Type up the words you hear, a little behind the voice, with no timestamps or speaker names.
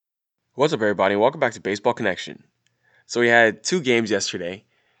What's up, everybody? Welcome back to Baseball Connection. So we had two games yesterday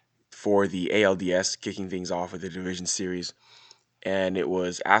for the ALDS, kicking things off with the division series, and it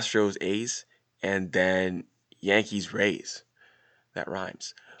was Astros A's and then Yankees Rays. That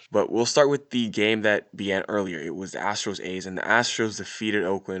rhymes. But we'll start with the game that began earlier. It was the Astros A's, and the Astros defeated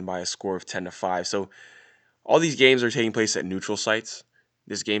Oakland by a score of 10-5. So all these games are taking place at neutral sites.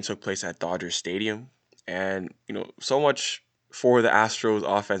 This game took place at Dodger Stadium, and so much for the Astros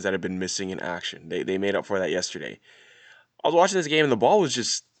offense that had been missing in action. They made up for that yesterday. I was watching this game, and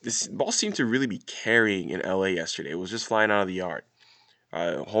this ball seemed to really be carrying in LA yesterday. It was just flying out of the yard.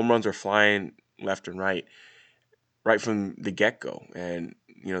 Home runs were flying left and right from the get go, and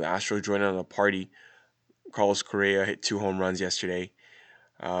the Astros joined in on the party. Carlos Correa hit two home runs yesterday.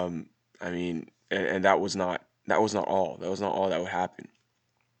 Um, and that was not all. That was not all that would happen.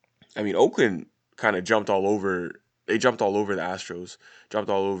 I mean, Oakland kind of jumped all over. They jumped all over the Astros, jumped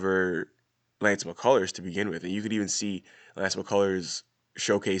all over Lance McCullers to begin with, and you could even see Lance McCullers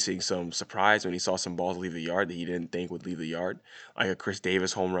showcasing some surprise when he saw some balls leave the yard that he didn't think would leave the yard, like a Chris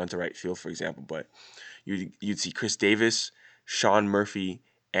Davis home run to right field, for example. But you'd see Chris Davis, Sean Murphy,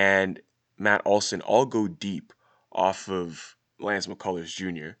 and Matt Olson all go deep off of Lance McCullers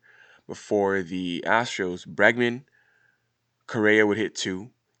Jr. Before the Astros, Bregman, Correa would hit two,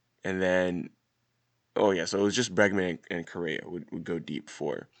 and then so it was just Bregman and Correa would go deep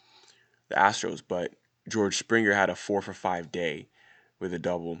for the Astros, but George Springer had a 4 for 5 day with a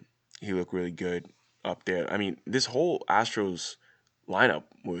double. He looked really good up there. I mean, this whole Astros lineup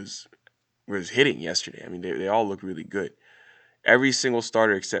was hitting yesterday. I mean, they all looked really good. Every single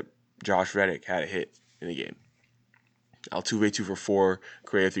starter except Josh Reddick had a hit in the game. Altuve 2 for 4,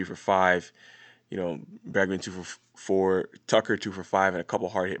 Correa 3 for 5. Bregman 2 for 4, Tucker 2 for 5, and a couple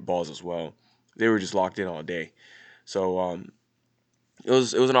hard hit balls as well. They were just locked in all day. So it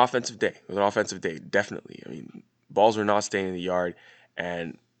was an offensive day. It was an offensive day, definitely. I mean, balls were not staying in the yard,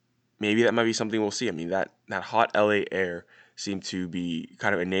 and maybe that might be something we'll see. I mean, that hot LA air seemed to be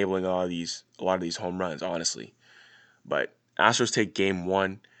kind of enabling a lot of these home runs, honestly. But Astros take game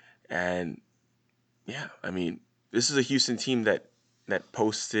one, and yeah, I mean, this is a Houston team that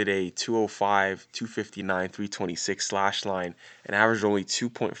posted a 205, 259, 326 slash line and averaged only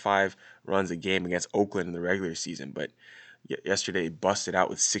 2.5 runs a game against Oakland in the regular season. But yesterday busted out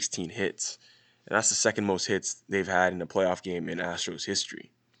with 16 hits, and that's the second most hits they've had in a playoff game in Astros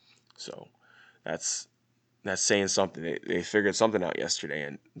history. So that's that's saying something. They figured something out yesterday,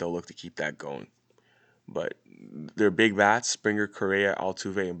 and they'll look to keep that going. But their big bats, Springer, Correa,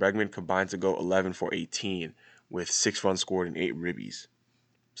 Altuve, and Bregman combined to go 11 for 18 with 6 runs scored and 8 ribbies.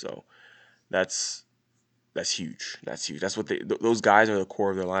 So that's that's huge. That's huge. That's what those guys are the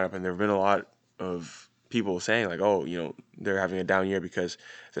core of their lineup, and there have been a lot of people saying like, oh, they're having a down year because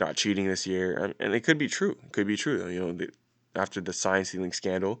they're not cheating this year, and it could be true. It could be true. After the sign stealing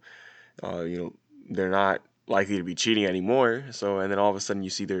scandal, uh, you know, they're not likely to be cheating anymore. So, and then all of a sudden you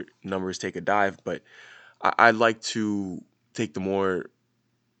see their numbers take a dive. But I'd like to take I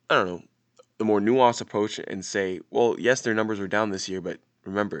don't know, the more nuanced approach and say, well, yes, their numbers were down this year, but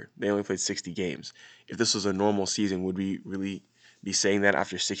remember, they only played 60 games. If this was a normal season, would we really be saying that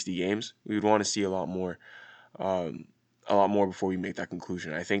after 60 games? We would want to see um, a lot more before we make that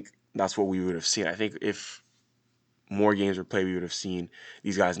conclusion. I think that's what we would have seen. I think if more games were played, we would have seen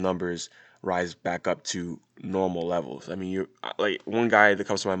these guys' numbers rise back up to normal levels. I mean, you like one guy that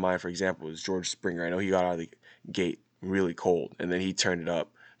comes to my mind, for example, is George Springer. I know he got out of the gate really cold, and then he turned it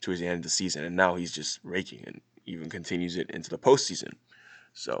up towards the end of the season, and now he's just raking and even continues it into the postseason.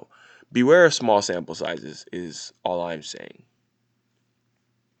 So, beware of small sample sizes is all I'm saying.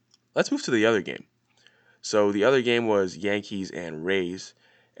 Let's move to the other game. So the other game was Yankees and Rays,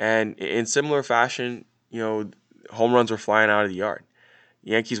 and in similar fashion, home runs were flying out of the yard.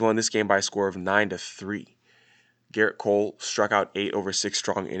 Yankees won this game by a score of 9-3. Garrett Cole struck out 8 over 6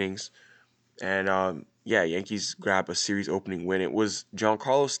 strong innings, and Yankees grab a series opening win. It was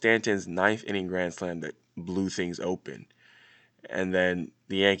Giancarlo Stanton's ninth inning grand slam that blew things open, and then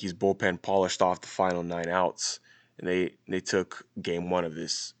the Yankees bullpen polished off the final 9 outs, and they took game one of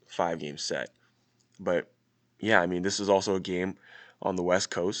this 5 game set. But yeah, I mean, this was also a game on the West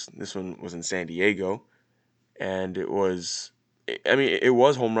Coast. This one was in San Diego, and it was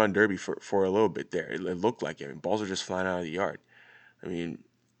home run derby for a little bit there. It looked like it. I mean, balls were just flying out of the yard. I mean,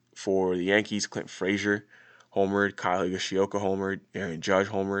 for the Yankees, Clint Frazier homered, Kyle Higashioka homered, Aaron Judge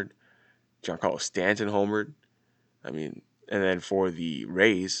homered, Giancarlo Stanton homered. I mean, and then for the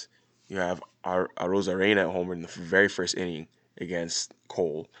Rays, you have Arozarena homered in the very first inning against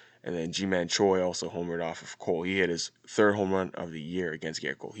Cole, And then G-Man Choi also homered off of Cole. He hit his third home run of the year against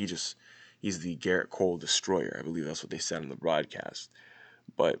Garrett Cole. He's the Garrett Cole destroyer. I believe that's what they said on the broadcast.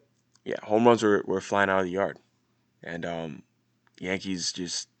 But yeah, home runs were flying out of the yard. And Yankees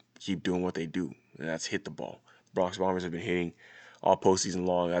just keep doing what they do, and that's hit the ball. The Bronx Bombers have been hitting all postseason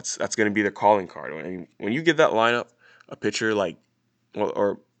long. That's going to be their calling card. I mean, when you give that lineup a pitcher like, well,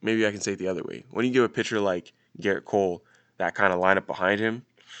 or maybe I can say it the other way. When you give a pitcher like Garrett Cole that kind of lineup behind him,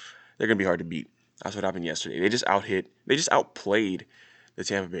 they're going to be hard to beat. That's what happened yesterday. They just outplayed the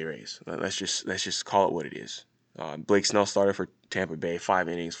Tampa Bay Rays. Let's just call it what it is. Blake Snell started for Tampa Bay, 5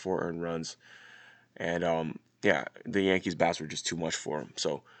 innings, 4 earned runs, and yeah, the Yankees bats were just too much for him.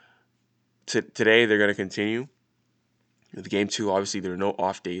 So today they're going to continue. The game two, obviously, there are no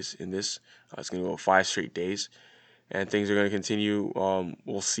off days in this. It's going to go 5 straight days, and things are going to continue.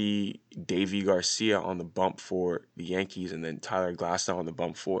 We'll see Davy Garcia on the bump for the Yankees, and then Tyler Glasnow on the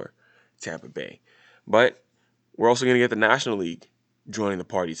bump for Tampa Bay. But we're also going to get the National League joining the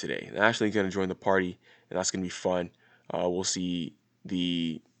party today. The National League's going to join the party, and that's going to be fun. We'll see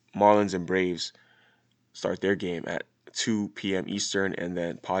the Marlins and Braves start their game at 2 p.m. Eastern, and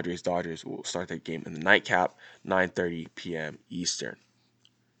then Padres Dodgers will start their game in the nightcap, 9:30 p.m. Eastern.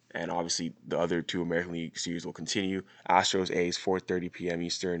 And obviously, the other two American League series will continue. Astros A's 4:30 p.m.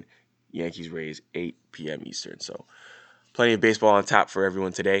 Eastern, Yankees Rays 8 p.m. Eastern. So plenty of baseball on tap for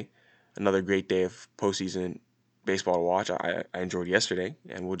everyone today. Another great day of postseason baseball to watch. I enjoyed yesterday,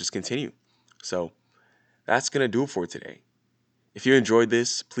 and we'll just continue. So that's gonna do it for today. If you enjoyed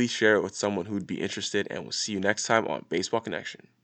this, please share it with someone who'd be interested, and we'll see you next time on Baseball Connection.